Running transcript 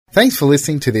Thanks for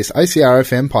listening to this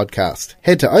OCRFM podcast.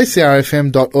 Head to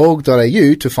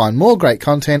ocrfm.org.au to find more great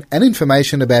content and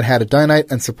information about how to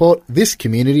donate and support this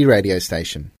community radio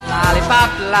station.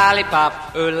 Lollipop,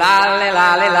 lollipop, ooh lolly,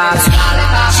 lolly, lolly.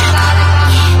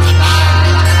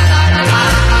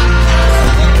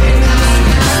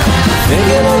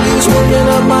 Thinking of these working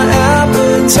up my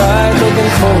appetite.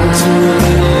 Looking forward to a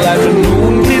little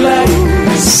afternoon delight.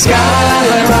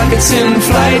 Skyline rockets in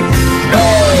flight. Oh,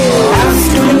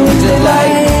 afternoon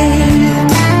delight.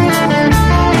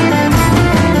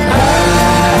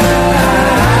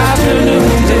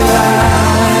 Afternoon delight.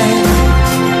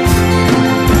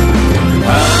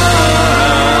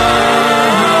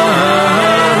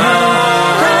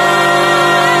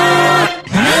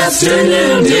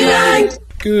 Afternoon delight.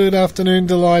 Good afternoon,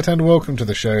 Delight, and welcome to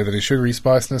the show that is sugary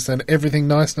spiceness and everything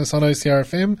niceness on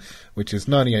OCRFM, which is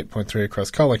 98.3 across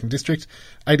Colac and District,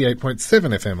 88.7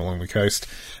 FM along the coast,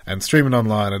 and streaming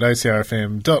online at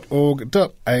ocrfm.org.au.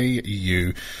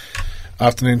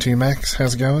 Afternoon to you, Max.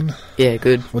 How's it going? Yeah,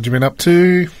 good. What you been up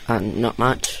to? Not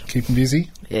much. Keeping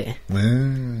busy? Yeah.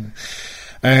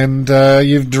 And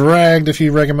you've dragged a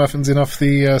few ragamuffins in off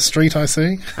the street, I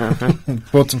see. Uh-huh.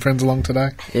 Brought some friends along today.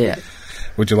 Yeah.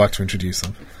 Would you like to introduce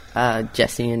them?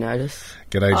 Jesse and Otis.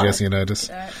 G'day, Jesse and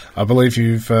Otis. I believe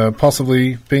you've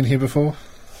possibly been here before.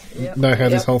 Yep. Know how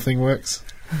this whole thing works?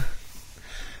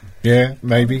 Yeah,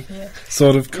 maybe. Yeah.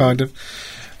 Sort of, kind of.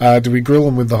 Do we grill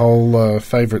them with the whole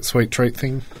favourite sweet treat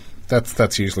thing?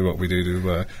 That's usually what we do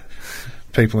to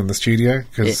people in the studio,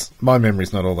 because my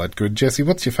memory's not all that good. Jesse,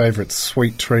 what's your favourite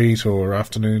sweet treat or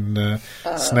afternoon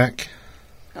snack?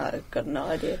 I've got no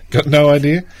idea. Got no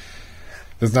idea?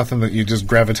 There's nothing that you just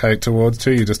gravitate towards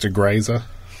to? You're just a grazer?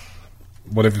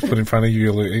 Whatever's put in front of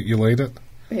you, you'll eat it?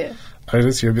 Yeah.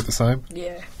 Otis, you're a bit the same?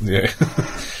 Yeah. Yeah.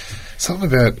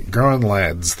 Something about growing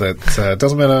lads that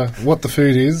doesn't matter what the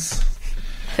food is.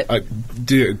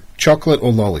 Chocolate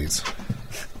or lollies?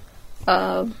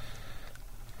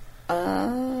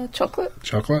 Chocolate.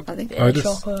 Chocolate? I think Otis?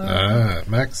 chocolate.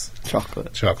 Max?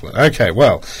 Chocolate. Chocolate. Okay,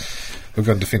 well, we've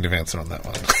got a definitive answer on that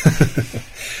one.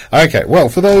 Okay, well,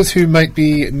 for those who might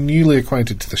be newly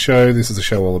acquainted to the show, this is a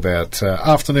show all about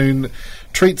afternoon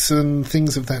treats and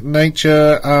things of that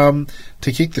nature.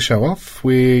 To kick the show off,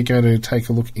 we're going to take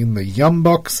a look in the Yum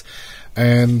Box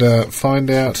and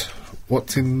find out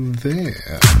what's in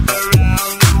there.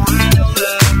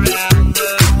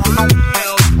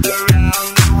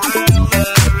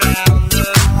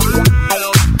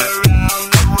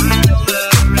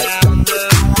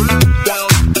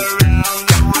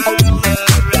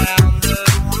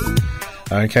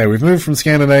 Okay, we've moved from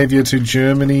Scandinavia to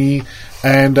Germany,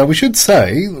 and we should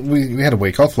say we had a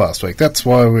week off last week. That's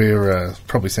why we're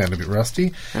probably sound a bit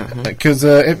rusty. Because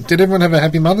did everyone have a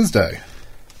happy Mother's Day?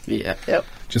 Yeah. Yep.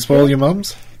 Did you spoil your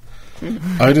mums?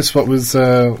 Otis, what was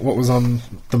on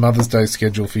the Mother's Day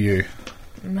schedule for you?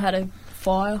 Had a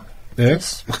fire.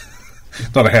 Yes.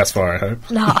 Not a house fire, I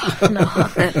hope. No.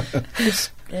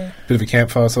 Just, yeah. Bit of a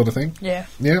campfire sort of thing? Yeah.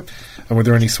 Yeah. And were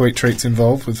there any sweet treats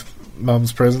involved with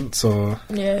mum's presents or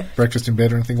Yeah. breakfast in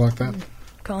bed or anything like that?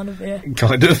 Kind of, yeah.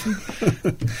 Kind of.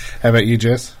 How about you,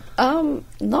 Jess?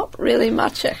 Not really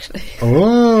much, actually.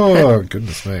 Oh,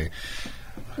 goodness me.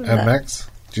 And Max,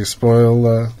 did you spoil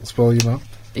your mum?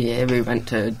 Yeah, we went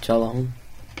to Geelong.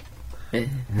 Yeah.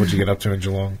 What'd you get up to in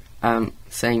Geelong?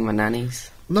 Seeing my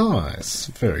nannies. Nice.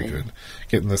 Very good.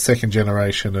 Getting the second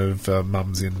generation of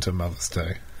mums into Mother's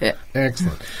Day. Yeah.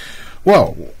 Excellent.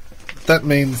 Well, that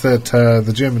means that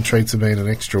the German treats have been an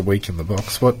extra week in the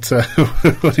box. What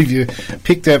have you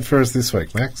picked out for us this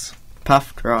week, Max?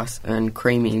 Puffed rice and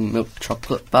creamy milk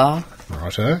chocolate bar.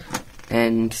 Righto.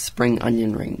 And spring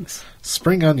onion rings.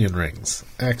 Spring onion rings.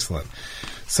 Excellent.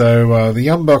 So the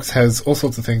Yum Box has all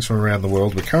sorts of things from around the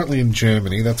world. We're currently in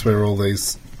Germany. That's where all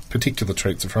these particular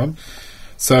treats are from.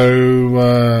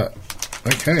 So,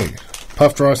 okay.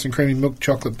 Puffed rice and creamy milk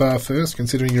chocolate bar first,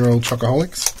 considering you're all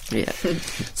chocoholics. Yeah.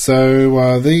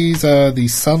 So these are the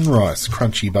Sunrise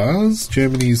Crunchy Bars,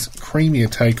 Germany's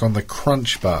creamier take on the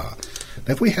Crunch Bar. Now,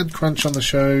 have we had Crunch on the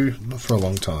show? Not for a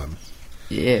long time.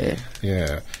 Yeah.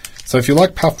 Yeah. So if you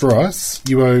like puffed rice,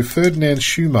 you owe Ferdinand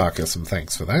Schumacher some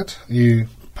thanks for that. Are you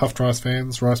puffed rice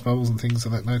fans, rice bubbles and things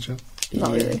of that nature?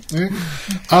 Not really. Yeah.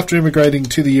 After immigrating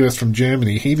to the US from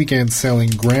Germany, he began selling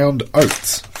ground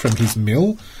oats from his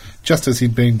mill, just as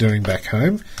he'd been doing back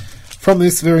home. From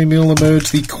this very mill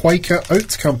emerged the Quaker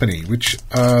Oats Company, which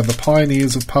are the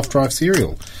pioneers of puffed rice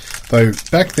cereal. Though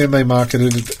back then they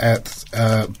marketed it at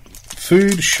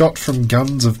food shot from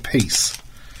guns of peace.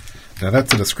 Now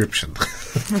that's a description.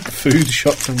 Food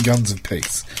shot from guns of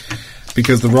peace.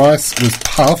 Because the rice was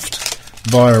puffed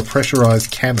via a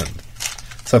pressurised cannon.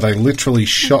 So they literally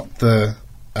shot the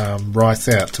rice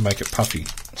out to make it puffy.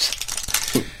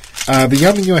 The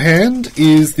yum in your hand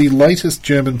is the latest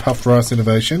German puffed rice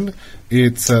innovation.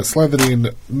 It's slathered in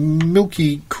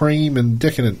milky cream and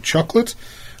decadent chocolate,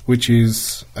 which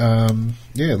is,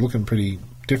 looking pretty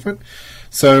different.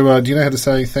 So, do you know how to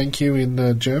say thank you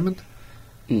in German?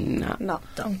 No. No,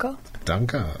 Dunker.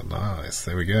 Danke. Nice.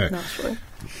 There we go. Nice word.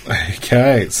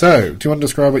 Okay. So, do you want to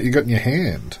describe what you got in your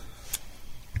hand?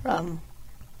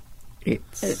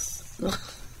 It's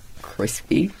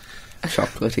crispy,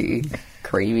 chocolatey,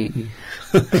 creamy.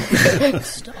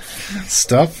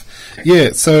 Stuff.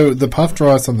 Yeah, so the puffed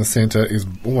rice on the centre is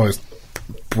almost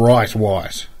bright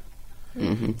white.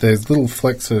 Mm-hmm. There's little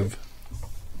flecks of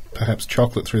perhaps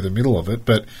chocolate through the middle of it,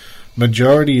 but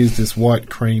majority is this white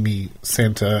creamy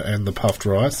centre and the puffed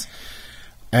rice.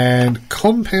 And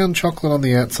compound chocolate on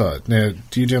the outside. Now,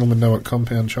 do you gentlemen know what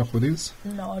compound chocolate is?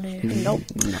 No idea. Nope.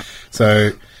 No.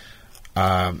 So,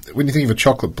 when you think of a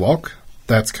chocolate block,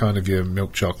 that's kind of your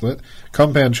milk chocolate.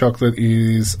 Compound chocolate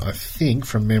is, I think,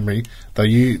 from memory,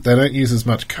 they don't use as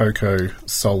much cocoa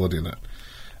solid in it.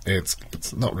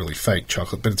 It's not really fake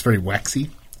chocolate, but it's very waxy.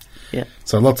 Yeah.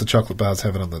 So lots of chocolate bars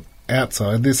have it on the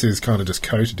outside. This is kind of just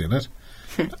coated in it.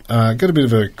 Got a bit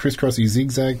of a crisscrossy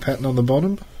zigzag pattern on the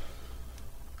bottom.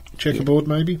 Checkerboard,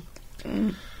 maybe.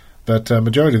 But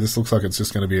majority of this looks like it's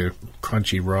just going to be a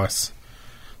crunchy rice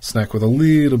snack with a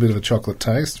little bit of a chocolate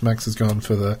taste. Max has gone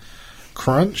for the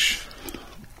crunch.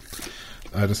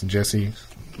 Otis and Jesse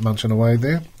munching away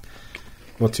there.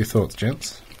 What's your thoughts,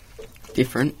 gents?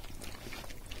 Different.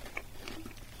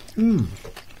 I'm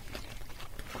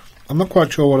not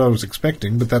quite sure what I was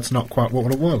expecting, but that's not quite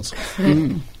what it was.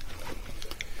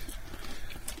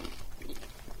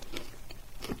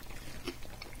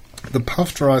 The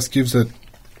puffed rice gives it,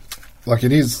 like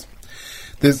it is,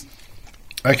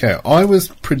 I was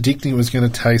predicting it was going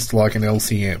to taste like an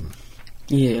LCM.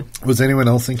 Yeah. Was anyone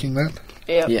else thinking that?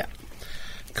 Yeah. Yeah.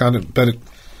 Kind of, but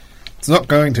it's not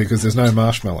going to because there's no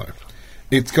marshmallow.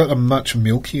 It's got a much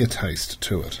milkier taste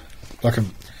to it.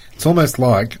 It's almost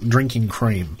like drinking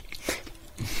cream.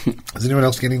 Is anyone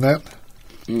else getting that?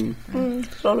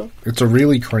 Sort of. It's a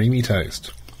really creamy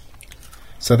taste.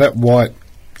 So that white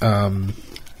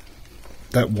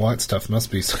stuff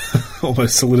must be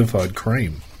almost solidified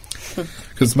cream.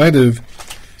 Because it's made of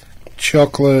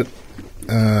chocolate,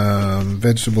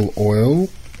 vegetable oil,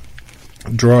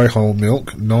 dry whole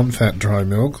milk, non-fat dry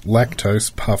milk,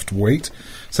 lactose, puffed wheat.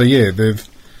 So yeah,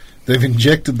 they've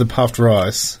injected the puffed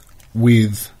rice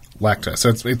with lactose. So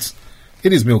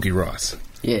it is milky rice.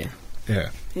 Yeah. Yeah.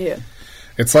 Yeah.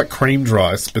 It's like creamed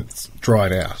rice, but it's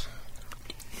dried out.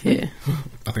 Yeah.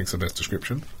 I think it's the best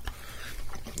description.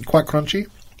 Quite crunchy.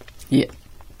 Yeah.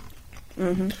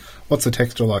 What's the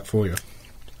texture like for you?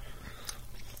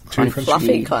 Too Kind of crunchy?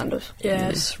 Fluffy, kind of. Yeah,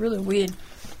 it's really weird.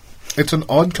 It's an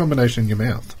odd combination in your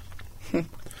mouth.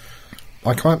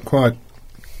 I can't quite...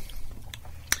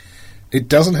 It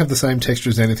doesn't have the same texture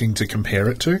as anything to compare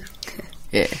it to.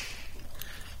 Yeah.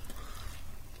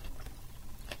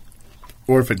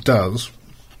 Or if it does,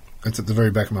 it's at the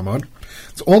very back of my mind.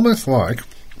 It's almost like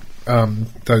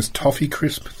those toffee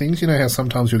crisp things. You know how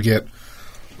sometimes you'll get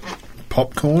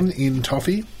popcorn in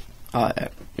toffee? Oh,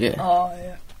 yeah. Oh,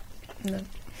 yeah. No.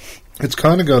 It's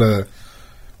kind of got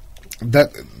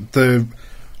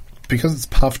because it's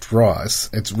puffed rice,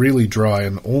 it's really dry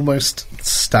and almost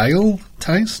stale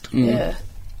taste. Yeah.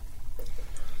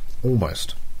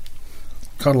 Almost.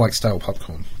 Kind of like stale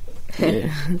popcorn.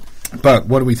 Yeah. But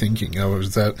what are we thinking? Oh,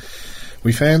 is that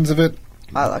we fans of it?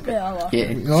 I like it. Yeah, I like Yeah.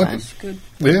 it. You like it? It's good.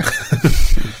 Yeah.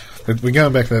 But we're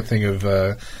going back to that thing of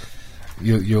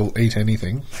you'll eat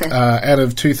anything. Out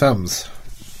of 2 thumbs,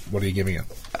 what are you giving it?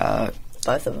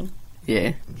 Both of them.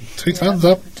 Yeah. 2 thumbs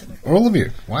up? All of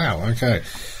you? Wow, okay.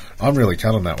 I'm really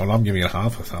cut on that one. I'm giving it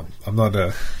half a thumb. I'm not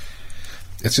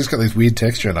it's just got this weird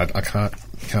texture and I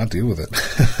can't deal with it.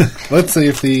 Let's see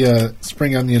if the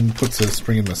spring onion puts a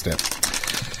spring in the step.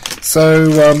 So,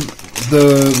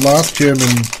 the last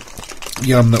German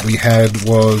yum that we had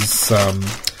was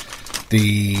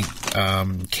the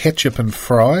ketchup and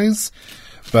fries,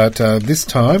 but this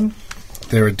time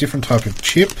they're a different type of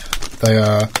chip. They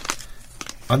are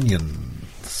onion,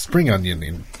 spring onion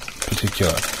in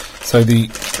particular. So the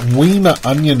Weimar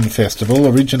Onion Festival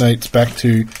originates back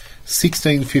to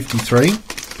 1653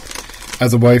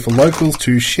 as a way for locals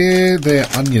to share their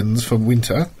onions for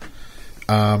winter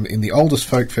in the oldest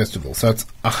folk festival. So it's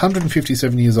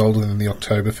 157 years older than the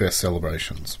Oktoberfest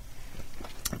celebrations.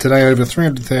 Today, over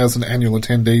 300,000 annual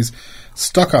attendees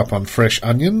stock up on fresh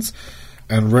onions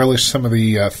and relish some of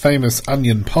the famous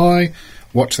onion pie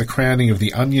watch the crowning of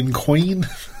the Onion Queen.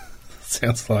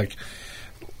 Sounds like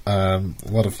a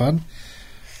lot of fun.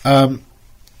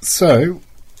 So,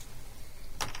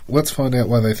 let's find out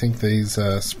why they think these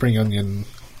spring onion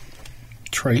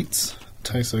treats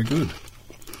taste so good.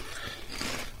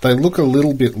 They look a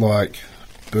little bit like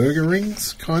burger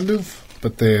rings, kind of,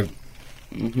 but they're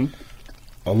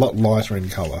a lot lighter in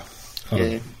colour.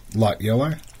 Kind of light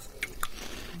yellow.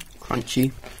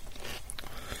 Crunchy.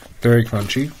 Very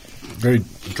crunchy. Very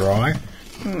dry.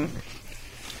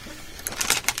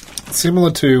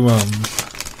 Similar to,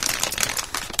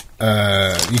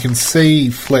 you can see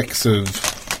flecks of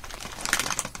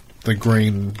the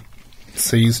green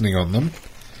seasoning on them.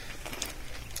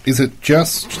 Is it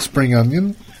just spring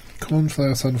onion,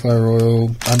 cornflour, sunflower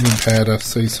oil, onion powder,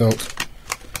 sea salt,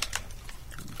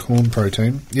 corn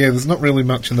protein? Yeah, there's not really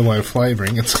much in the way of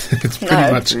flavouring. It's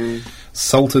pretty much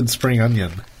salted spring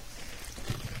onion.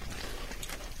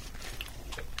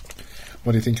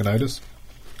 What do you think, Otis?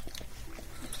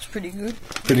 It's pretty good.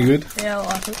 Pretty good? Yeah, I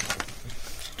like it.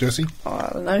 Jesse? Oh, I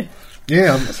don't know.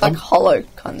 Yeah. It's like hollow,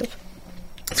 kind of.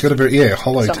 It's got a very,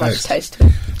 hollow There's not much taste. taste to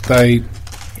it. They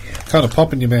kind of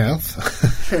pop in your mouth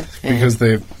because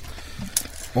they're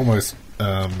almost,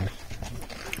 they've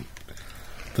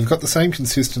got the same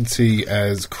consistency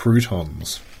as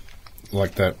croutons,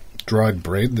 like that dried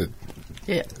bread that,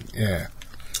 yeah.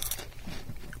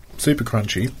 Super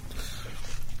crunchy.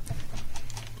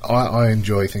 I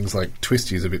enjoy things like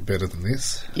Twisties a bit better than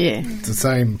this. Yeah. It's the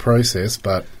same process,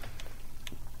 but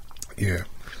yeah.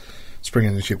 Spring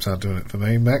onion chips aren't doing it for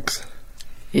me. Max?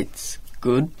 It's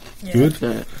good. Yeah. Good?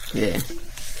 But, yeah.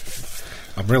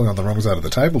 I'm really on the wrong side of the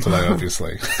table today,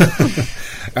 obviously.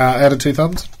 Out of 2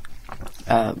 thumbs?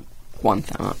 1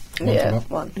 thumb up. Yeah, up.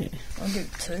 1. Yeah. I'll give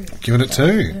it 2. Giving it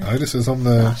 2. Otis is on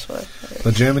the Nice work.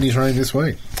 the Germany train this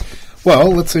week.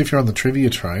 Well, let's see if you're on the trivia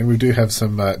train. We do have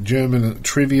some German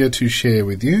trivia to share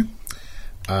with you.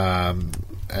 And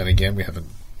again, we haven't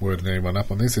worded anyone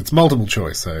up on this. It's multiple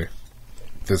choice, so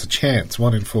there's a chance,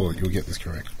 1 in 4, you'll get this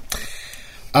correct.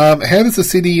 How does the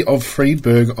city of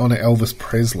Friedberg honour Elvis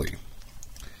Presley?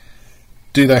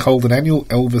 Do they hold an annual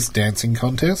Elvis dancing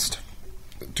contest?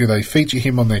 Do they feature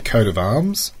him on their coat of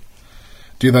arms?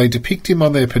 Do they depict him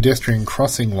on their pedestrian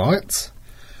crossing lights?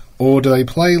 Or do they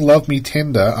play Love Me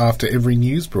Tender after every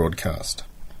news broadcast?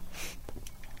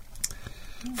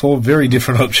 4 very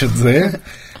different options there.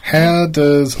 How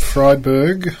does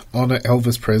Friedberg honour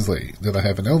Elvis Presley? Do they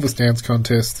have an Elvis dance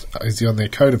contest? Is he on their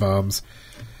coat of arms?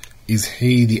 Is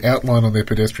he the outline on their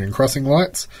pedestrian crossing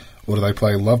lights? Or do they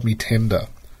play Love Me Tender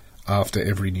after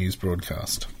every news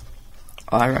broadcast?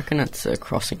 I reckon it's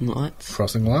crossing lights.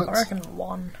 Crossing lights? I reckon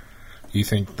 1. You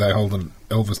think they hold an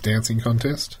Elvis dancing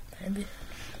contest? Maybe.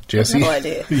 Jesse? No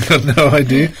idea. You got no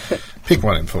idea? Pick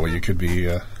 1 in 4. You could be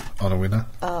on a winner.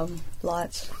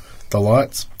 Lights. The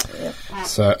lights. Yep.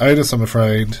 So, Otis, I'm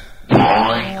afraid,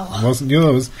 wasn't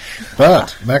yours.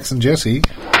 But Max and Jesse, they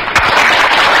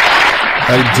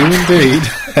do indeed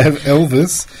have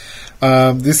Elvis.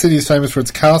 This city is famous for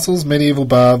its castles, medieval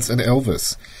baths, and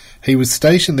Elvis. He was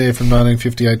stationed there from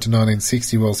 1958 to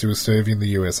 1960 whilst he was serving in the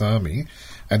US Army.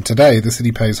 And today, the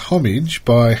city pays homage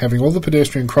by having all the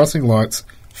pedestrian crossing lights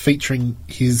featuring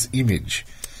his image.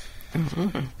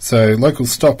 So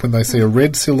locals stop when they see a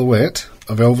red silhouette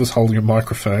of Elvis holding a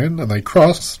microphone, and they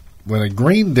cross when a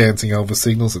green dancing Elvis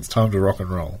signals it's time to rock and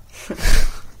roll.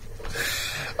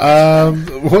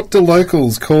 What do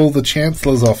locals call the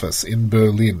Chancellor's office in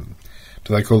Berlin?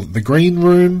 Do they call it the green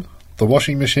room, the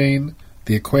washing machine,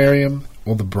 the aquarium,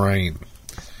 or the brain?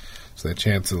 So their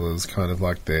Chancellor's kind of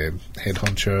like their head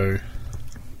honcho.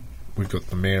 We've got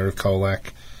the Mayor of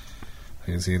Colac,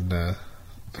 who's in the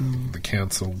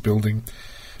council building.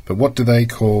 But what do they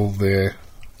call their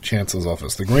Chancellor's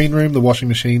office? The green room, the washing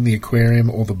machine, the aquarium,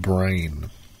 or the brain?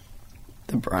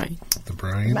 The brain. The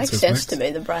brain. Makes says sense Max. to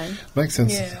me, the brain. Makes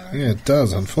sense. Yeah. Yeah, it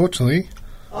does, unfortunately.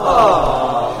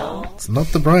 It's not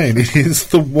the brain, it is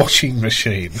the washing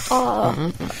machine.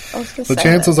 I was going to The say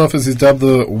Chancellor's office is dubbed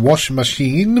the wash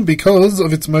machine because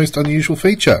of its most unusual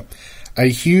feature. A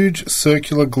huge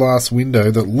circular glass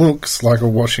window that looks like a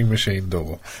washing machine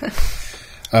door.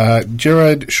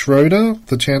 Gerhard Schroeder,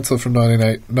 the Chancellor from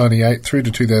 1998 through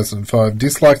to 2005,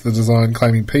 disliked the design,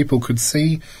 claiming people could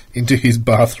see into his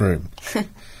bathroom.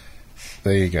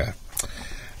 There you go.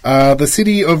 The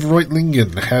city of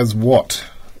Reutlingen has what?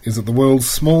 Is it the world's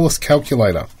smallest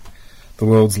calculator, the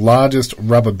world's largest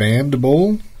rubber band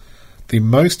ball, the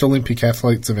most Olympic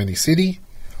athletes of any city,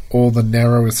 or the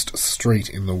narrowest street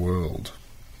in the world?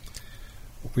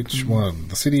 Which one?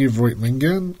 The city of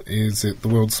Reutlingen, is it the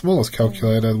world's smallest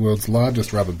calculator, the world's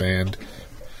largest rubber band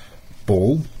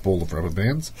ball of rubber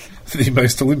bands, the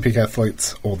most Olympic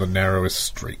athletes, or the narrowest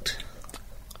street?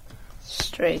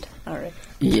 Street, I reckon.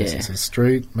 Jesse Yeah. says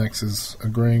street. Max is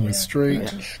agreeing with street.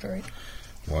 Reckon street.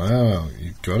 Wow,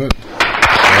 you got it.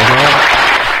 Well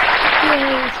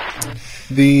done.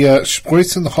 The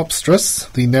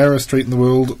Spreußen-Hofstrasse, the narrowest street in the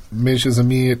world, measures a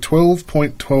mere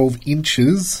 12.12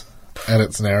 inches at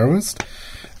its narrowest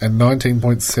and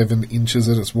 19.7 inches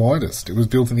at its widest. It was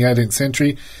built in the 18th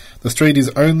century. The street is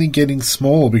only getting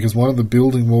smaller because one of the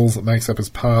building walls that makes up its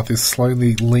path is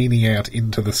slowly leaning out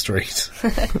into the street.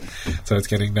 So it's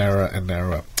getting narrower and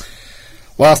narrower.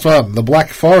 Last one. The Black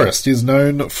Forest is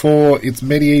known for its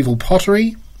medieval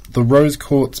pottery, the rose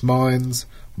quartz mines,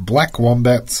 black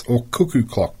wombats, or cuckoo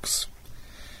clocks.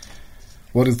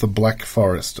 What is the Black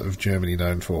Forest of Germany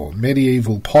known for?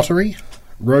 Medieval pottery,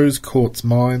 rose quartz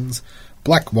mines,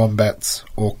 black wombats,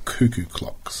 or cuckoo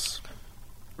clocks?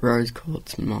 Rose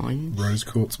quartz mines. Rose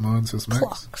quartz mines, says Max.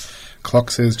 Clocks. Clock,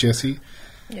 says Jesse.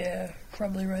 Yeah,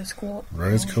 probably rose quartz.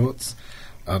 Rose quartz.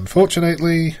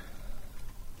 Unfortunately,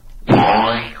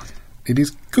 it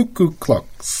is cuckoo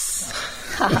clocks.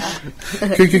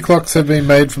 Cuckoo clocks have been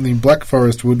made from the Black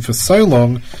Forest wood for so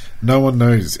long, no one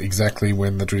knows exactly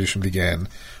when the tradition began.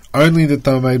 Only that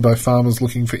they were made by farmers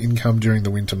looking for income during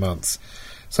the winter months.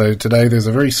 So today there's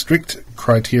a very strict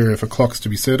criteria for clocks to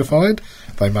be certified.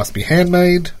 They must be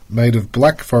handmade, made of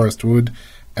Black Forest wood,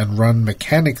 and run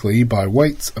mechanically by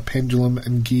weights, a pendulum,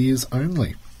 and gears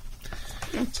only.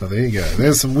 So there you go.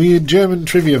 There's some weird German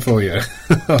trivia for you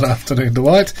on Afternoon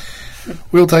Delight.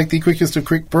 We'll take the quickest of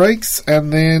quick breaks,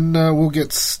 and then we'll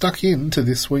get stuck into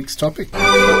this week's topic.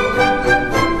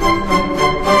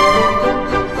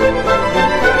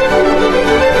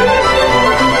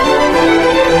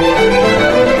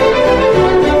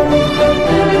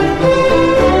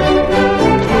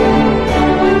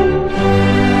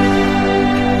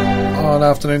 On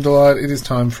Afternoon Delight, it is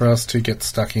time for us to get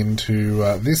stuck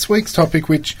into this week's topic,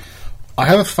 which I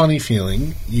have a funny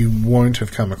feeling you won't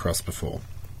have come across before.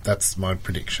 That's my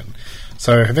prediction.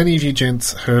 So, have any of you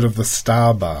gents heard of the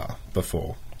Star Bar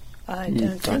before? I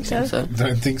don't think so.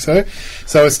 Don't think so.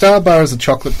 So, a Star Bar is a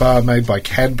chocolate bar made by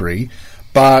Cadbury,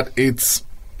 but it's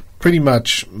pretty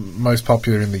much most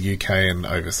popular in the UK and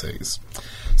overseas.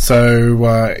 So,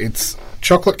 it's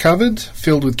chocolate covered,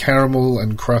 filled with caramel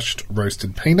and crushed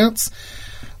roasted peanuts.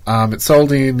 It's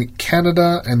sold in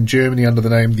Canada and Germany under the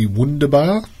name the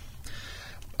Wunderbar.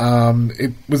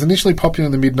 It was initially popular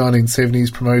in the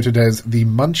mid-1970s, promoted as the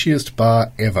munchiest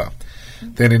bar ever.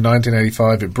 Then in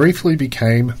 1985 it briefly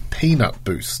became Peanut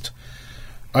Boost.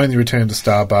 Only returned to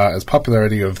Star Bar as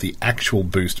popularity of the actual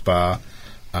Boost bar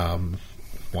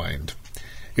waned.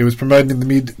 It was promoted in the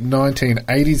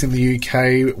mid-1980s in the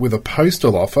UK with a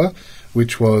postal offer,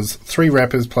 which was 3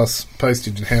 wrappers plus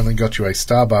postage and handling got you a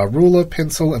Star Bar ruler,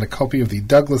 pencil, and a copy of the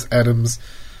Douglas Adams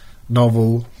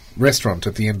novel Restaurant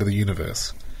at the End of the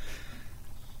Universe.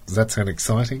 Does that sound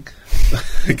exciting?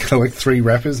 You collect 3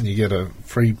 wrappers and you get a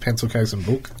free pencil case and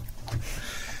book.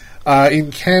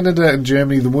 In Canada and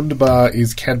Germany, the Wunderbar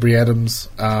is Cadbury Adams,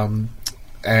 and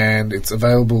it's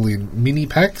available in mini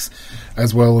packs,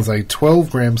 as well as a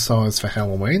 12-gram size for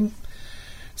Halloween.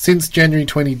 Since January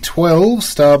 2012,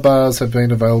 Star Bars have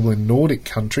been available in Nordic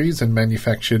countries and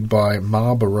manufactured by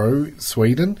Marlboro,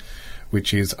 Sweden,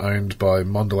 which is owned by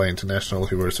Mondelez International,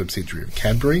 who are a subsidiary of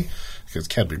Cadbury, because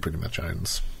Cadbury pretty much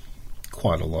owns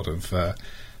quite a lot of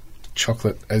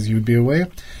chocolate, as you would be aware.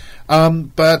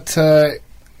 But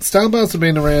Star Bars have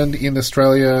been around in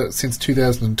Australia since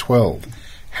 2012.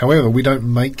 However, we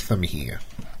don't make them here.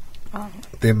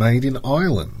 They're made in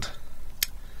Ireland.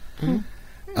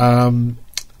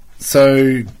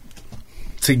 So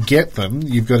to get them,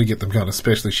 you've got to get them kind of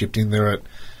specially shipped in. They're at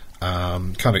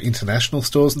kind of international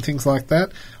stores and things like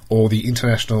that, or the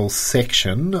international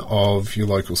section of your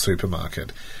local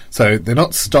supermarket. So they're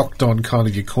not stocked on kind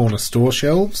of your corner store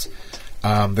shelves.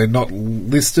 They're not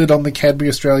listed on the Cadbury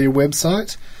Australia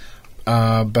website,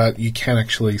 but you can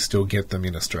actually still get them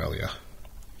in Australia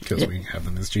because we have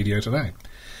them in the studio today.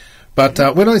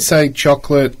 But when I say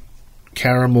chocolate,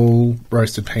 caramel,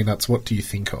 roasted peanuts, what do you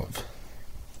think of?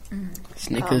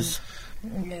 Snickers.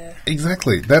 Yeah.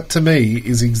 Exactly. That to me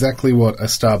is exactly what a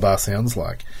Star Bar sounds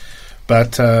like.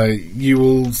 But you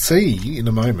will see in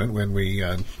a moment when we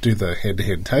do the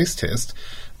head-to-head taste test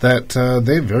that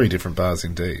they're very different bars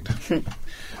indeed.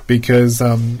 Because,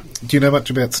 do you know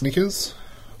much about Snickers?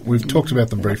 We've talked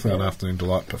about them briefly on Afternoon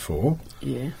Delight before.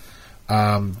 Yeah.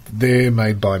 They're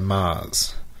made by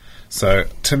Mars. So,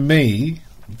 to me,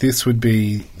 this would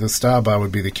be, the Star Bar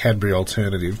would be the Cadbury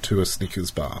alternative to a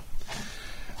Snickers bar.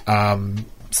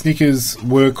 Snickers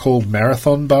were called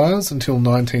marathon bars until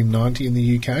 1990 in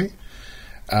the UK,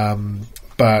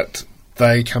 but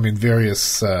they come in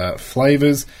various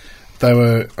flavours. They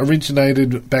were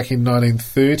originated back in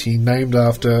 1930, named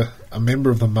after a member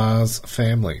of the Mars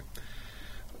family.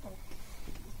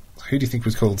 Who do you think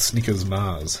was called Snickers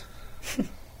Mars?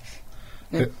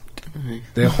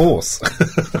 Their horse.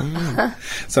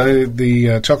 So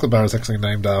the chocolate bar is actually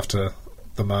named after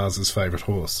the Mars's favourite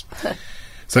horse.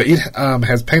 So it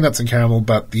has peanuts and caramel,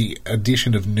 but the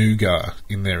addition of nougat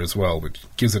in there as well, which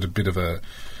gives it a bit of a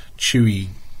chewy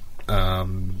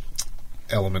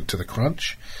element to the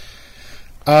crunch.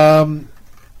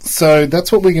 So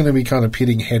that's what we're going to be kind of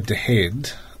pitting head to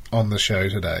head on the show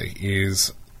today,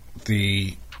 is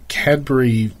the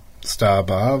Cadbury Star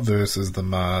Bar versus the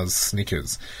Mars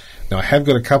Snickers. Now, I have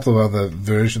got a couple of other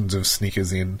versions of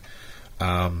Snickers in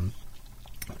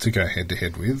to go head to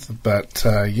head with, but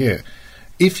yeah.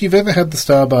 If you've ever had the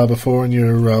Star Bar before and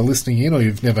you're listening in, or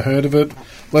you've never heard of it,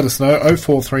 let us know,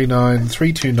 0439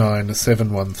 329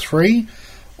 713,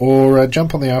 or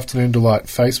jump on the Afternoon Delight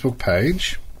Facebook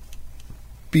page,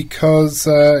 because,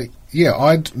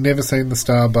 I'd never seen the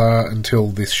Star Bar until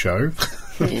this show,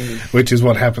 which is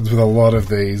what happens with a lot of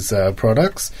these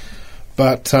products.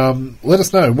 But let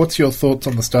us know, what's your thoughts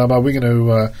on the Star Bar? We're going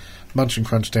to munch and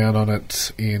crunch down on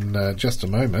it in just a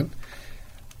moment.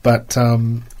 But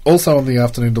also on the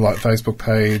Afternoon Delight Facebook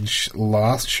page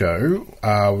last show,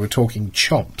 we're talking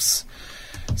Chomps.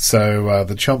 So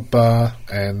the Chomp Bar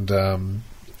and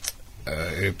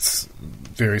its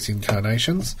various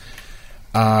incarnations.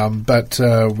 But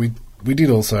we did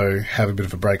also have a bit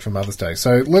of a break for Mother's Day.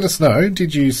 So let us know,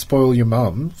 did you spoil your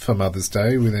mum for Mother's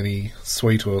Day with any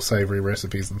sweet or savoury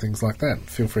recipes and things like that?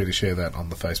 Feel free to share that on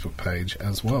the Facebook page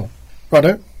as well.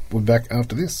 Righto, we're back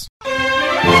after this.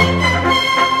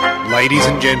 Ladies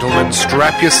and gentlemen,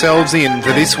 strap yourselves in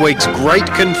for this week's great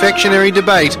confectionery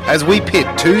debate as we pit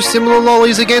two similar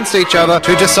lollies against each other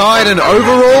to decide an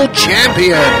overall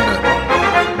champion.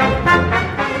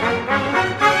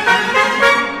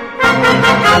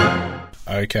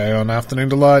 Okay, on Afternoon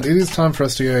Delight, it is time for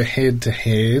us to go head to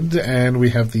head, and we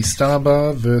have the Star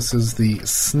Bar versus the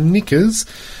Snickers.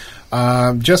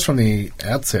 Just from the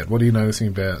outset, what are you noticing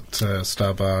about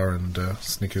Star Bar and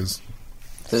Snickers?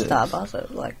 Star Bars are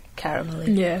like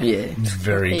caramelly. Yeah.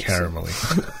 Very Pizza.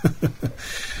 caramelly.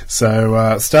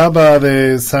 So, Star Bar,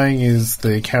 they're saying, is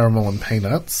the caramel and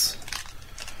peanuts.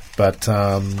 But,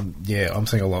 I'm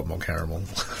seeing a lot more caramel.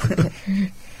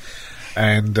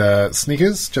 And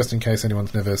Snickers, just in case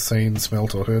anyone's never seen,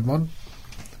 smelt or heard one.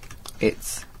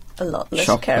 It's A lot less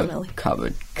caramelly.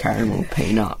 chocolate-covered caramel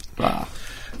peanut bar.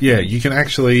 Yeah, you can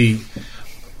actually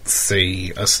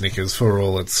see a Snickers for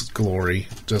all its glory.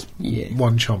 Just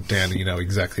one chomp down and you know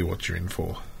exactly what you're in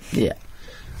for. Yeah.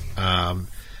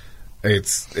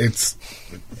 It's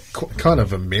kind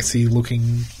of a messy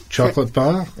looking chocolate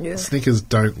bar. Yeah. Snickers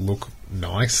don't look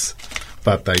nice,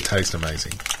 but they taste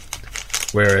amazing.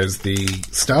 Whereas the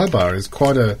Star Bar is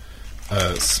quite a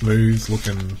smooth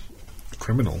looking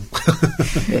criminal.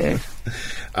 Yeah.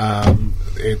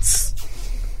 It's,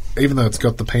 even though it's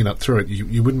got the peanut through it,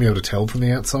 you wouldn't be able to tell from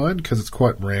the outside because it's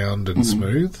quite round and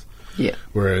smooth. Yeah.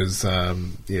 Whereas,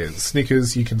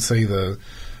 Snickers, you can see the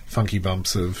funky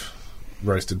bumps of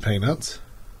roasted peanuts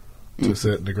to a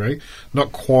certain degree.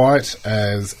 Not quite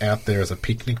as out there as a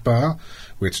picnic bar,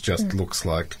 which just looks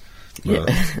like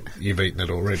you've eaten it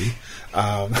already.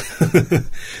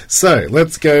 So,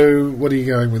 let's go. What are you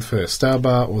going with first, Star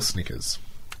Bar or Snickers?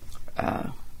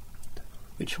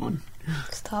 Which one?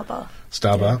 Star Bar.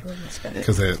 Star Bar, Let's go.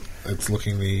 because it's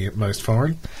looking the most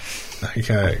foreign.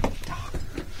 Okay.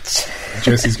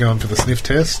 Jesse's going for the sniff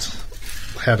test.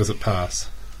 How does it pass?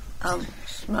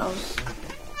 Smells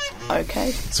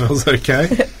okay. Smells okay.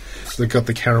 They've got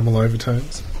the caramel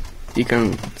overtones. You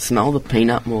can smell the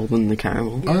peanut more than the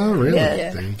caramel. Oh, really?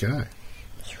 Yeah. There you go.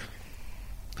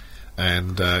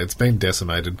 And it's been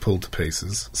decimated, pulled to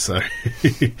pieces. So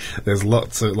there's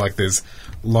lots of, there's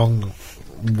long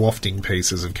wafting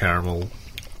pieces of caramel.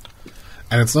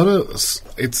 And it's not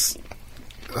is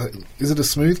it a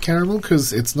smooth caramel?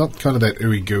 Because it's not kind of that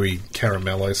ooey gooey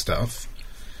caramello stuff.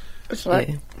 It's like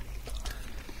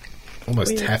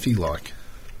Almost weird. taffy-like.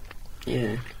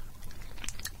 Yeah.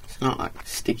 It's not like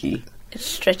sticky. it's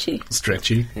stretchy.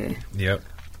 Stretchy. Yeah. Yep.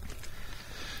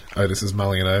 Otis is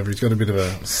mulling it over. He's got a bit of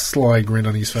a sly grin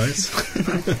on his face.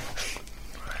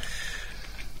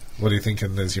 What are you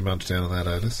thinking as you munch down on that,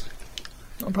 Otis?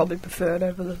 I'll probably prefer it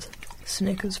over the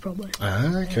Snickers, probably.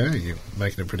 Ah, okay. You're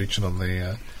making a prediction on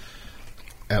the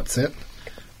outset.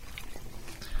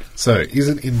 So, is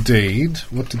it indeed,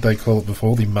 what did they call it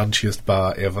before, the munchiest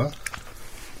bar ever?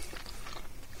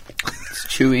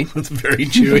 chewy. It's very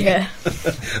chewy. Yeah.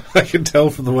 I can tell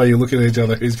from the way you look at each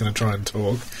other who's going to try and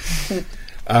talk.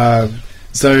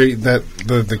 So that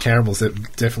the caramels are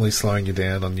definitely slowing you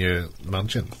down on your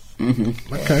munching.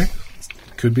 Mm-hmm. Okay.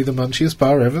 Could be the munchiest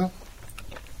bar ever.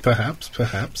 Perhaps.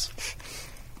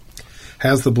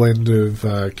 How's the blend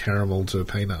of caramel to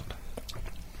peanut?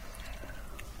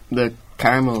 The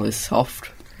caramel is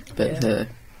soft, but Yeah. the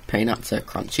peanuts are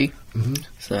crunchy. Mm-hmm.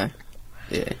 So,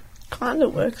 yeah. Kind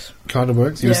of works. Kind of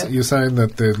works. Yeah. You're saying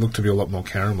that there look to be a lot more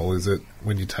caramel. Is it,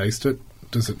 when you taste it,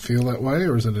 does it feel that way,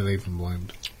 or is it an even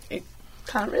blend?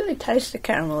 Can't really taste the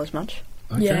caramel as much.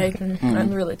 Okay. Yeah, you can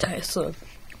only really taste the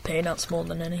peanuts more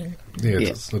than anything. Yeah,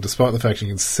 Yeah. so despite the fact you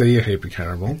can see a heap of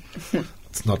caramel,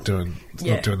 it's not doing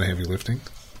Yeah. the heavy lifting.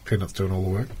 Peanuts doing all the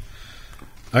work.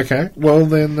 Okay, well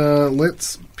then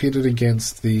let's pit it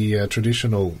against the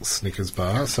traditional Snickers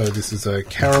bar. So this is a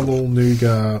caramel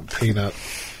nougat peanut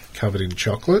covered in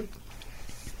chocolate,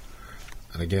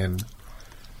 and again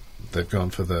they've gone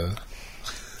for the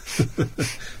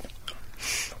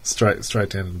straight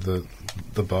down to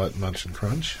the bite, munch and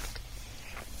crunch.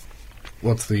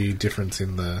 What's the difference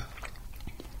in the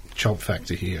chomp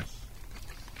factor here?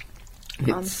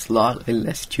 It's slightly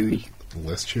less chewy.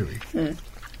 Less chewy. Mm.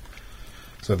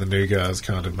 So the nougat is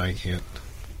kind of making it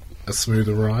a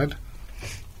smoother ride.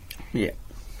 Yeah.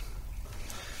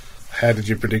 How did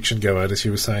your prediction go, Otis?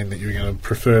 You were saying that you were going to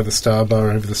prefer the Star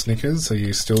Bar over the Snickers. Are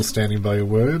you still standing by your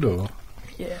word, or?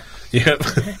 Yeah. Yep.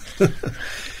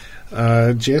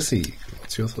 Jesse,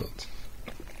 what's your thoughts?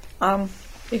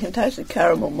 You can taste the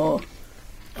caramel more.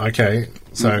 Okay,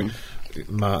 so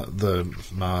the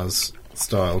Mars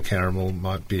style caramel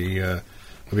might be a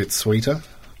bit sweeter,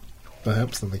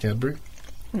 perhaps, than the Cadbury.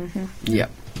 Yeah.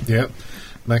 Yep.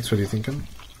 Max, what are you thinking?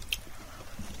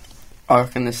 I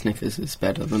reckon the Snickers is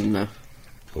better than the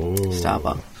Oh, Star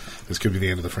Bar. This could be the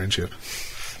end of the friendship.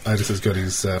 Otis has got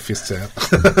his fists out.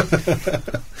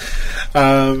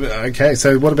 Okay,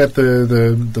 so what about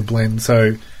the blend?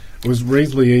 So it was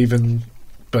reasonably even,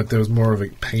 but there was more of a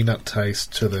peanut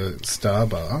taste to the Star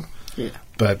Bar. Yeah.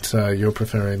 But you're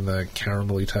preferring the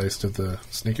caramelly taste of the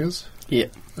Snickers? Yeah.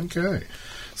 Okay.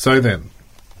 So then,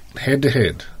 head to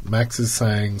head, Max is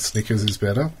saying Snickers is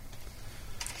better.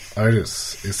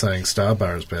 Otis is saying Star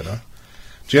Bar is better.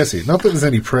 Jesse, not that there's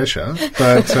any pressure,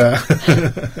 but...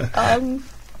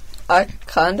 I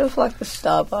kind of like the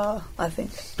Star Bar, I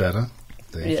think. better.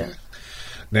 There you Yeah. go.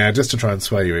 Now, just to try and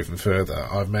sway you even further,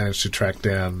 I've managed to track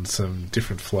down some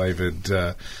different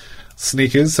flavoured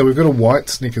Snickers. So we've got a white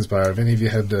Snickers bar. Have any of you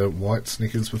had white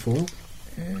Snickers before?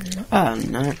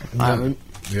 No, I haven't.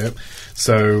 Yep.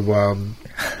 So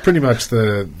pretty much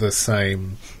the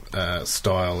same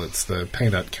style. It's the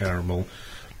peanut caramel,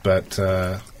 but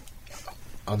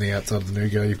on the outside of the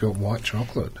nougat you've got white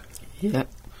chocolate. Yeah.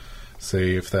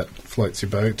 See if that floats your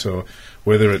boat, or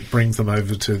whether it brings them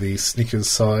over to the Snickers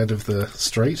side of the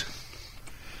street.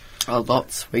 A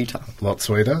lot sweeter. A lot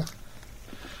sweeter.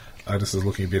 Otis is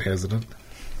looking a bit hesitant.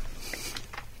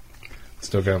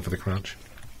 Still going for the crunch.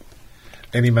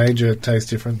 Any major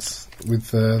taste difference with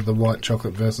the white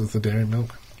chocolate versus the dairy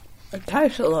milk? It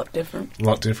tastes a lot different. A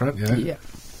lot different, yeah? Yeah.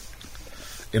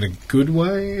 In a good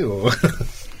way, or...?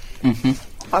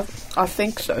 I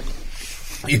think so.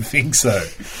 You think so?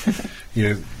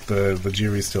 Yeah, the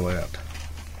jury's still out.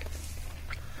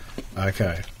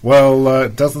 Okay. Well,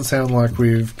 it doesn't sound like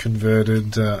we've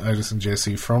converted Otis and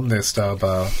Jesse from their Star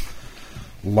Bar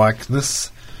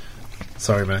likeness.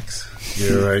 Sorry, Max.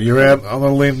 You're out on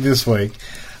a limb this week.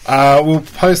 We'll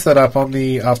post that up on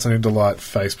the Afternoon Delight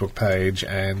Facebook page,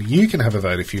 and you can have a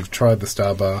vote if you've tried the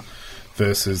Star Bar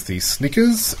versus the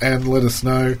Snickers, and let us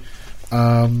know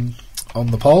on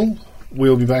the poll.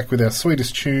 We'll be back with our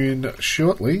sweetest tune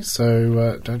shortly,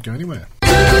 so don't go anywhere.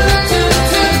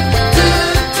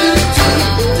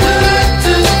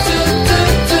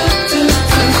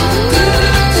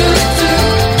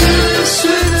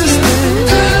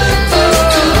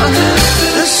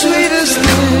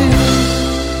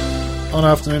 On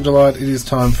Afternoon Delight, it is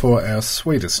time for our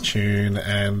sweetest tune,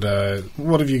 and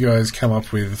what have you guys come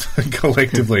up with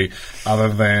collectively other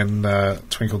than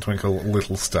Twinkle Twinkle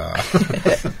Little Star?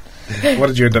 What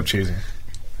did you end up choosing?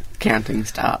 Counting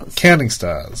Stars. Counting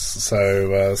Stars.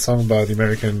 So, song by the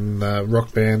American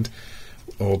rock band,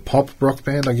 or pop rock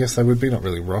band, I guess they would be, not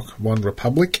really rock, One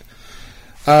Republic.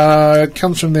 It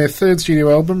comes from their third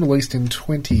studio album, released in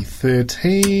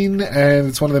 2013, and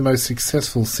it's one of their most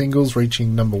successful singles,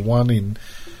 reaching number one in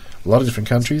a lot of different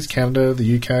countries, Canada,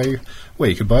 the UK, where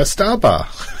you could buy a Star Bar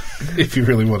if you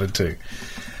really wanted to.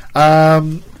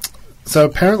 So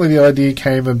apparently the idea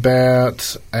came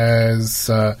about as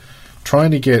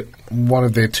trying to get one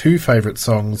of their two favourite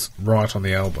songs right on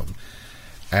the album.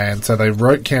 And so they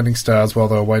wrote Counting Stars while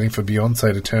they were waiting for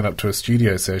Beyonce to turn up to a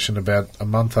studio session about a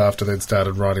month after they'd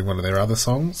started writing one of their other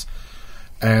songs.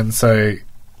 And so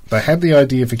they had the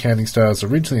idea for Counting Stars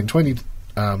originally in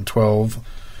 2012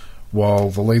 while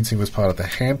the lead singer was part of the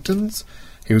Hamptons.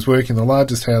 He was working in the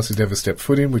largest house he'd ever stepped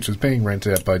foot in, which was being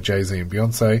rented out by Jay-Z and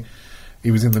Beyonce.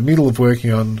 He was in the middle of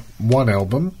working on one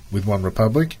album with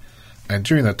OneRepublic, and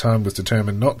during that time was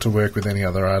determined not to work with any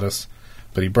other artists,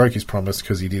 but he broke his promise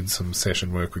because he did some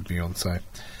session work with Beyonce.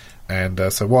 And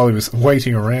so while he was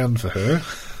waiting around for her,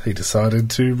 he decided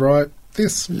to write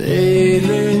this.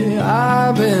 Lately,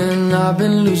 I've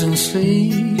been losing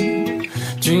sleep,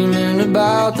 dreaming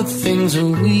about the things that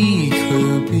we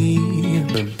could be.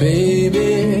 But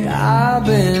baby, I've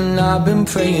been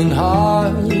praying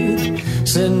hard.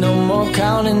 Said no more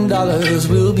counting dollars,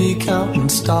 we'll be counting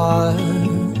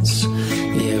stars.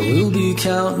 Yeah, we'll be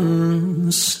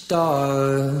counting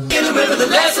stars. Get away with the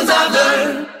lessons I've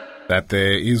learned. That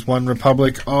there is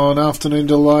OneRepublic on Afternoon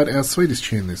Delight, our sweetest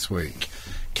tune this week.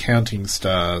 Counting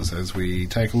Stars, as we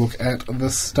take a look at the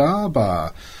Star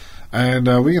Bar. And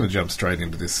we're going to jump straight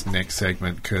into this next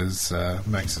segment because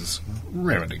Max is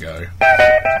raring to go.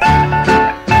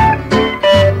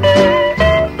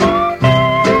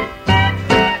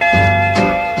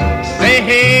 Say,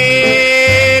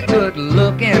 hey, good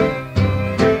looking,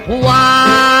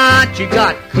 what you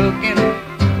got cooking?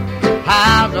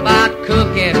 How's about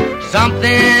cooking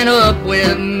something up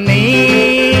with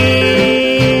me?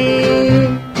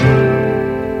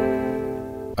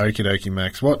 Okie dokie,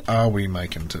 Max, what are we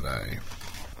making today?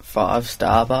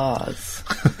 5-star bars.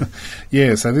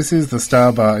 Yeah, so this is the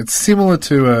Star Bar. It's similar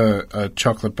to a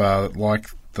chocolate bar like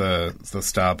the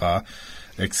Star Bar,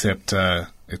 except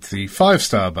it's the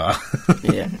 5-star bar.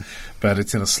 Yeah. But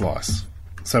it's in a slice.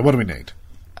 So what do we need?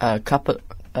 A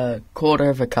quarter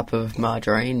of a cup of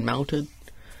margarine melted.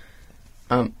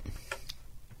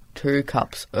 2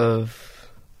 cups of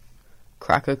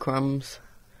cracker crumbs.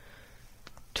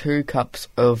 2 cups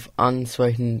of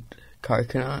unsweetened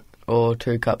coconut or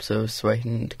 2 cups of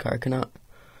sweetened coconut.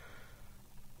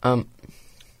 1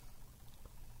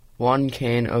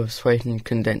 can of sweetened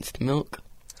condensed milk.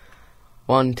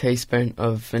 1 teaspoon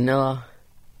of vanilla.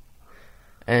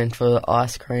 And for the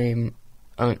ice cream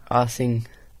icing,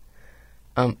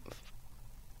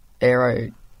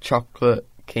 Aero chocolate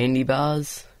candy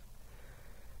bars.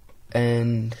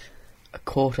 And a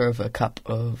quarter of a cup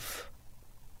of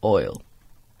oil.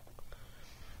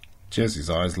 Jesse's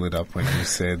eyes lit up when you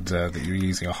said that you were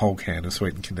using a whole can of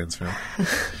sweetened condensed milk.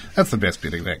 That's the best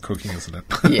bit about cooking, isn't it?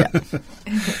 Yeah.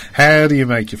 How do you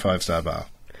make your 5-star bar?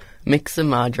 Mix the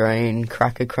margarine,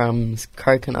 cracker crumbs,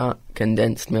 coconut,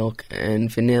 condensed milk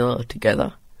and vanilla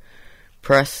together.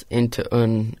 Press into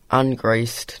an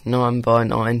ungreased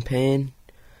 9x9 pan.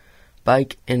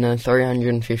 Bake in a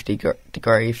 350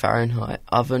 degree Fahrenheit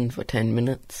oven for 10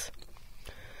 minutes.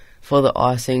 For the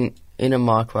icing, in a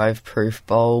microwave-proof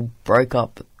bowl, break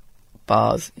up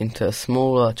bars into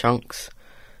smaller chunks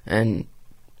and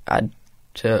add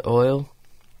to oil.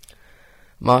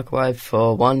 Microwave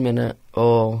for 1 minute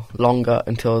or longer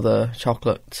until the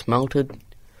chocolate's melted.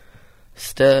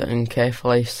 Stir and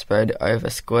carefully spread over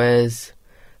squares,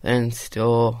 then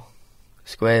store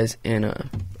squares in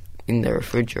the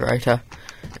refrigerator,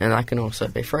 and that can also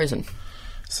be frozen.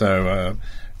 So,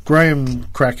 graham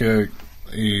cracker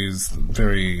is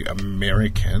very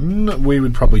American. We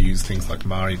would probably use things like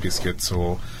Mari biscuits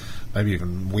or maybe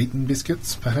even Wheaton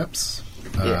biscuits, perhaps,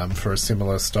 for a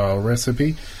similar style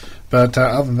recipe. But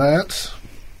other than that,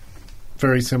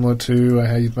 very similar to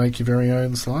how you'd make your very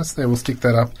own slice there. We'll stick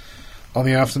that up on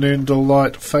the Afternoon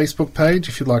Delight Facebook page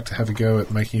if you'd like to have a go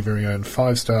at making your very own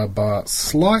 5-star bar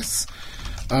slice.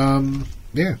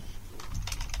 Yeah,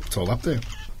 it's all up there.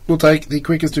 We'll take the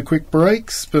quickest of quick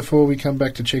breaks before we come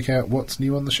back to check out what's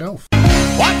new on the shelf.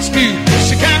 What's new,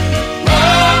 pussycat?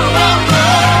 Whoa, whoa,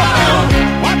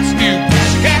 whoa. What's new,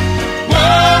 pussycat? Whoa,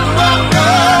 whoa,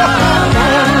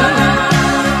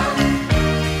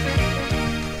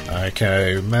 whoa.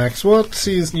 Okay, Max, what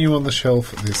is new on the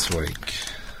shelf this week?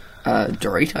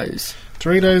 Doritos.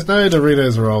 Doritos? No,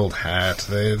 Doritos are old hat.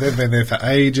 They've been there for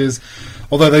ages.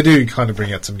 Although they do kind of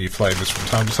bring out some new flavours from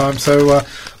time to time. So,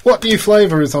 what new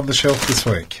flavour is on the shelf this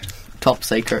week? Top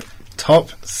secret.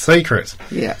 Top secret.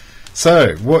 Yeah.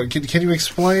 So, what can you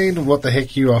explain what the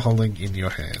heck you are holding in your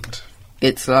hand?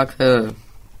 It's like a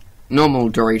normal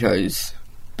Doritos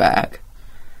bag.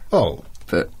 Oh,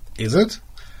 but is it?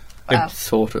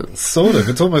 Sort of. Sort of.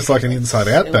 It's almost like an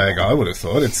inside-out bag, I would have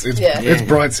thought. It's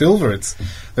bright silver.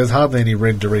 There's hardly any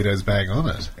red Doritos bag on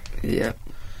it. Yeah.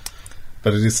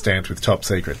 but it is stamped with top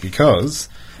secret because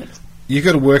you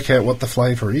got to work out what the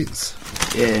flavour is.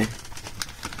 Yeah.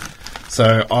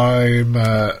 So I'm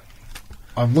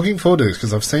looking forward to this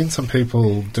because I've seen some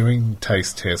people doing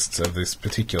taste tests of this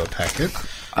particular packet,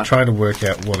 trying to work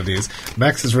out what it is.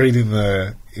 Max is reading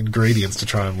the ingredients to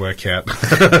try and work out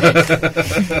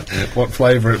what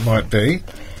flavour it might be.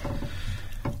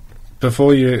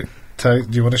 Before you do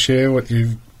you want to share what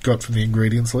you've got from the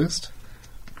ingredients list?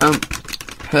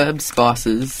 Herb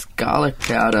spices, garlic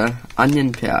powder,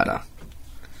 onion powder.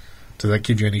 Does that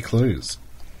give you any clues?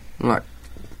 Like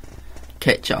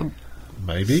ketchup.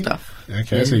 Maybe. Stuff.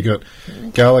 Okay, Yeah. so you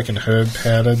got garlic and herb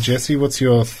powder. Jesse, what's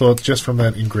your thought just from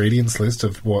that ingredients list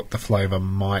of what the flavour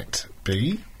might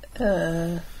be?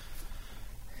 I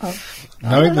Knowing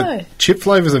don't that know. chip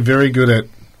flavours are very good at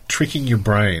tricking your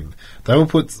brain. They will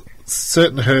put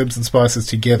certain herbs and spices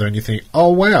together and you think,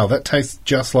 oh wow, that tastes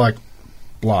just like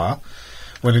blah,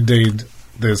 when indeed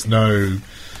there's no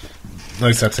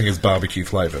such thing as barbecue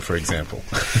flavour, for example.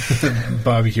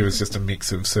 Barbecue is just a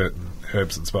mix of certain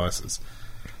herbs and spices.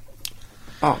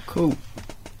 Oh, cool.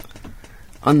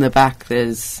 On the back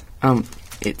there's,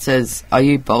 it says, are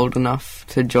you bold enough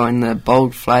to join the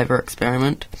bold flavour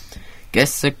experiment?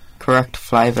 Guess the correct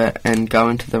flavour and go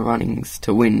into the runnings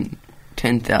to win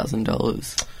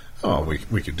 $10,000. Oh,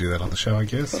 we could do that on the show, I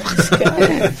guess.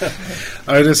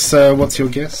 Otis, what's your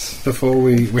guess? Before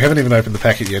we haven't even opened the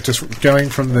packet yet, just going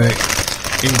from the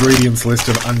ingredients list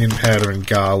of onion powder and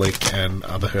garlic and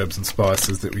other herbs and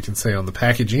spices that we can see on the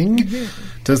packaging,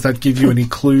 does that give you any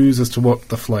clues as to what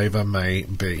the flavour may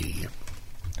be?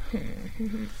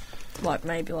 Like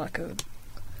maybe like a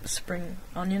spring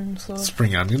onion sort of.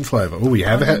 Spring onion flavour. Oh, we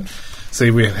have had. See,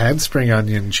 we have had spring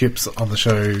onion chips on the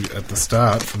show at the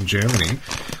start from Germany.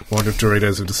 Wonder if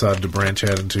Doritos have decided to branch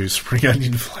out into spring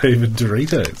onion flavoured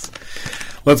Doritos.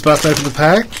 Let's bust open the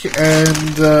pack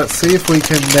and see if we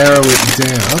can narrow it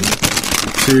down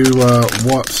to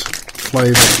what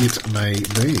flavour it may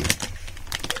be.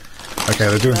 Okay,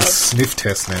 they're doing the sniff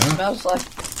test now. Smells like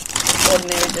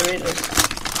ordinary Doritos.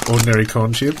 Ordinary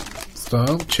corn chip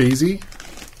style, cheesy.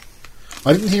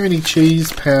 I didn't hear any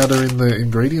cheese powder in the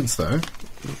ingredients though.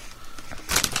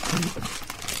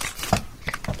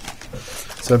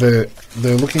 So they're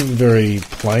looking very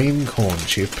plain corn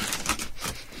chip.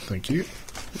 Thank you.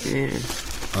 Yeah.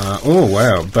 Oh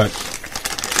wow! But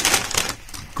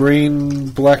green,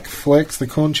 black flecks. The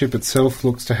corn chip itself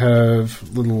looks to have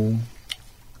little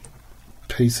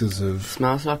pieces of.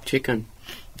 Smells like chicken.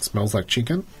 Smells like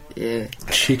chicken. Yeah.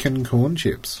 Chicken corn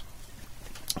chips.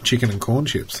 Chicken and corn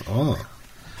chips. Oh,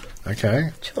 okay.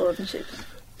 Chorn chips.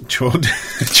 Chorn.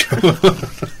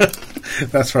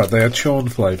 That's right. They are chorn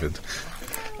flavoured.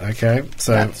 Okay,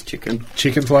 so That's chicken.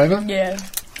 Chicken flavour. Yeah,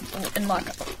 and like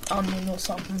onion or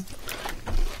something.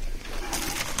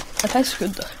 It tastes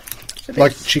good though. It's a bit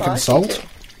Like chicken spicy salt? too.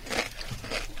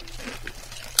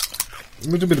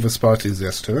 A little bit of a spicy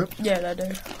zest to it. Yeah, they do.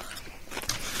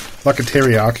 Like a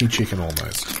teriyaki chicken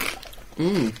almost.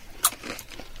 Mmm.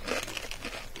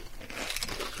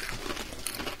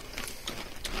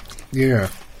 Yeah.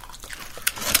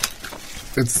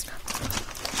 It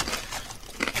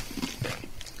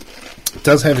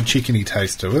does have a chickeny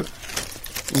taste to it.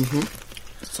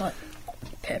 It's like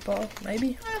pepper,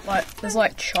 maybe. Like there's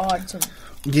like chives and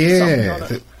Yeah. something on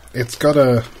it. It's got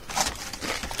a...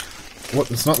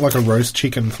 It's not like a roast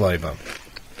chicken flavour.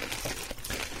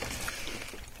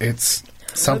 It's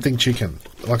something chicken.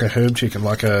 Like a herb chicken.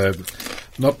 Like a...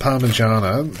 Not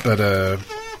Parmigiana, but a...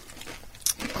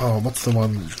 Oh, what's the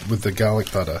one with the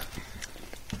garlic butter?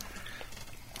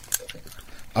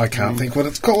 I can't think what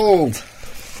it's called.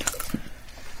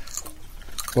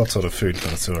 What sort of food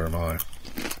connoisseur am I?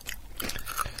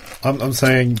 I'm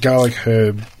saying garlic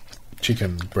herb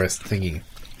chicken breast thingy.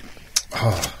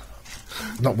 Oh,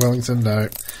 not Wellington, no.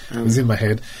 It was in my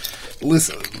head.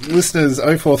 Listeners,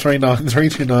 0439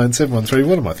 329 713,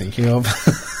 what am I thinking of?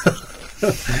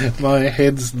 My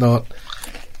head's not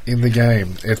in the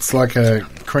game. It's like a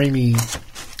creamy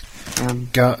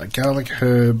garlic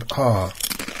herb. Oh,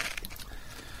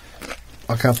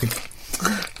 I can't think.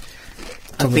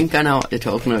 I think I know what you're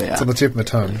talking about. It's on the tip of my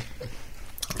tongue.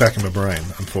 Back in my brain,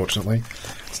 unfortunately.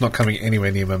 It's not coming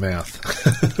anywhere near my mouth.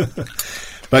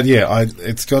 But yeah,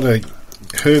 it's got a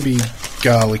herby,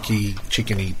 garlicky,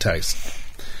 chickeny taste.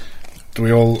 Do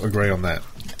we all agree on that?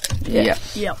 Yeah.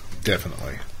 Yep.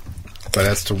 Definitely. But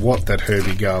as to what that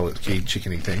herby, garlicky,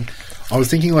 chickeny thing, I was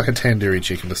thinking like a tandoori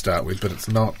chicken to start with, but it's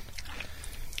not.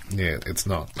 Yeah, it's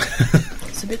not.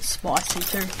 It's a bit spicy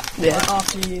too. Yeah. Like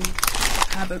after you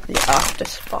have it. The after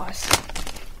spice.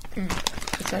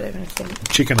 Is that even a thing?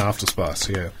 Chicken after spice,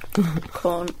 yeah.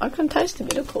 Corn. I can taste a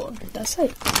bit of corn. It does say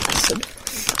acid.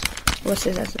 What's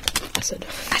this acid?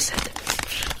 Acid.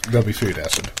 There'll be food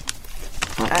acid.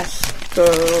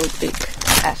 Ascorbic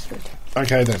acid.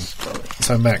 Okay then.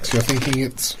 So Max, you're thinking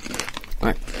it's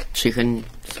Like chicken,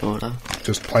 sorta.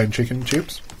 just plain chicken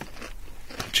chips?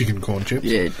 Chicken corn chips?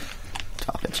 Yeah,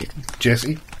 type of chicken.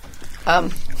 Jesse?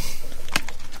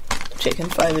 Chicken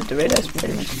flavoured Doritos,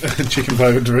 pretty much. Chicken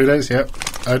flavoured Doritos, yep.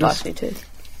 Otis? Spicy too.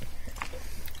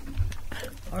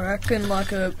 I reckon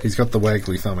like a. He's got the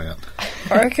waggly thumb out.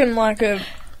 I reckon like a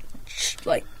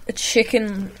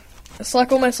chicken. It's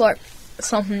like almost like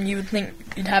something you would think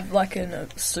you'd have like in a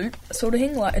soup sort of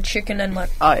thing, like a chicken and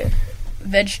like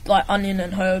veg, like onion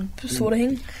and herb sort of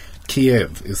thing.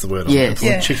 Kiev is the word I'm Yes. looking for.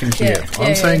 Yeah. Chicken Yeah. Kiev. Yeah,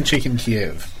 I'm saying yeah. chicken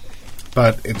Kiev.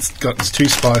 But it's too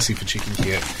spicy for chicken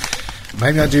Kiev.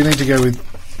 Maybe I do need to go with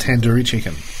tandoori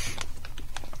chicken.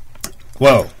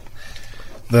 Well,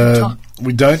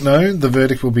 we don't know. The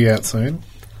verdict will be out soon.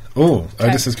 Oh,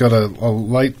 Otis has got a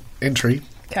late entry.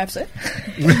 KFC.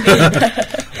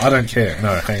 I don't care.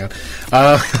 No, hang on.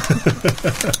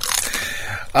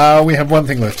 We have one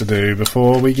thing left to do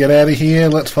before we get out of here.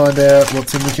 Let's find out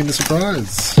what's in the Kinder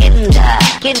Surprise. Kinder.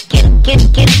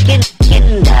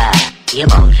 You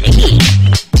won't eat.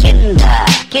 Kinder.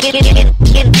 Kinder.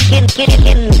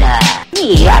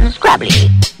 Me unscrabbly.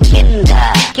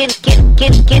 Kinder.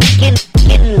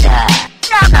 Kinder.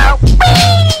 Choco.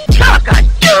 Wee. Choco.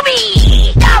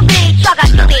 Doobie. Doobie. Choco.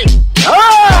 Doobie.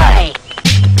 Oi.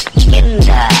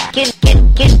 Kinder.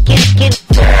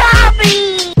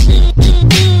 Robbie.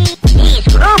 He's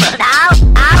grooving now.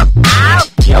 Ow.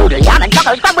 Yodel yum and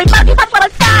Choco scrub with monkey butt for a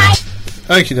die.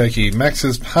 Okie dokie. Max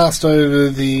has passed over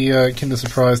the Kinder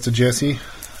Surprise to Jesse.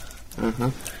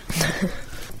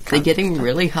 They're getting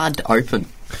really hard to open.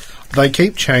 They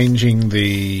keep changing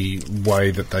the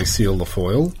way that they seal the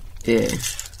foil. Yeah.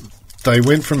 They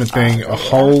went from it being a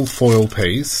whole foil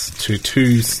piece to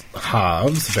two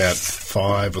halves about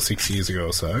 5 or 6 years ago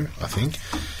or so, I think.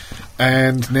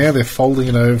 And now they're folding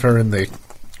it over and they're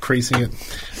creasing it.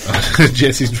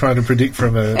 Jesse's trying to predict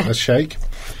from a shake.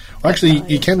 Actually,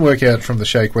 you can work out from the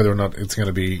shake whether or not it's going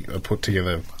to be a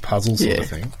put-together puzzle sort of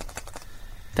thing.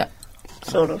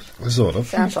 Sort of. Sort of.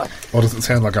 Sounds like. Or does it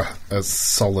sound like a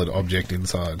solid object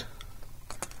inside?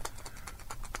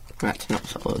 That's not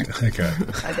solid. Okay.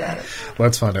 I doubt it.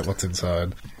 Let's find out what's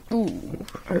inside. Ooh,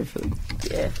 open.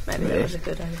 Yeah, maybe that was a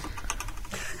good idea.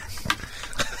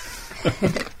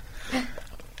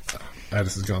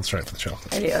 Otis has gone straight for the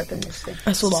chocolate. How do you open this thing?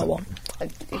 That's all I want. You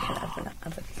can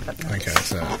open it. Okay,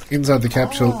 so inside the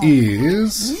capsule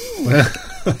is...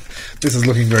 This is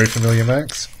looking very familiar,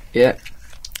 Max. Yeah.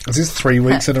 Is this 3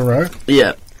 weeks in a row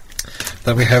Yeah.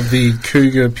 that we have the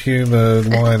Cougar Puma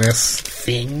Lioness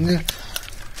thing?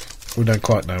 We don't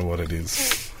quite know what it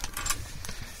is.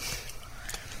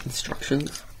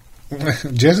 Instructions.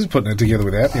 Jess is putting it together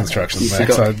without the instructions, You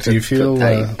Max. forgot So do you feel? you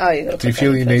gotta Do you put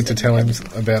feel that you in need first to tell him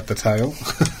about the tail?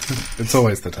 It's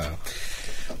always the tail.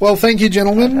 Well, thank you,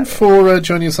 gentlemen, for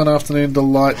joining us on Afternoon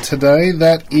Delight today.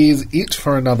 That is it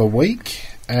for another week.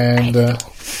 And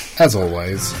as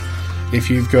always, if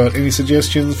you've got any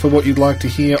suggestions for what you'd like to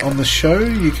hear on the show,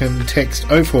 you can text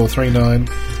 0439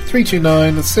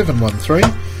 329 713,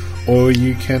 or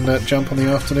you can jump on the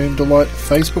Afternoon Delight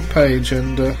Facebook page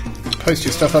and post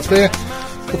your stuff up there.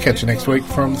 We'll catch you next week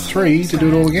from 3 to do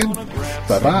it all again.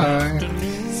 Bye-bye.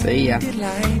 See ya.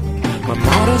 My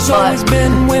motto's always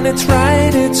been when it's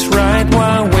right,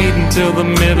 while waiting till the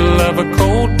middle of a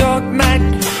cold, dark night.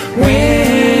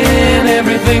 When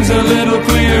everything's a little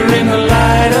clearer in the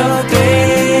light of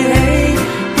day.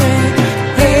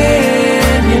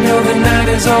 And you know the night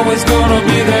is always gonna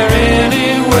be there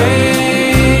anyway.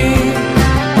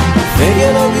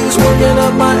 Thinking of you's working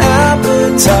up my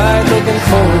appetite. Looking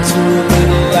forward to a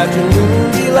little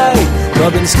afternoon delight.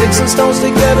 Rubbing sticks and stones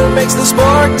together makes the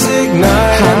sparks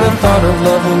ignite. And the thought of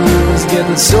loving you is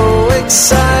getting so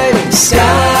exciting.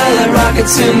 Sky like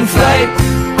rockets in flight.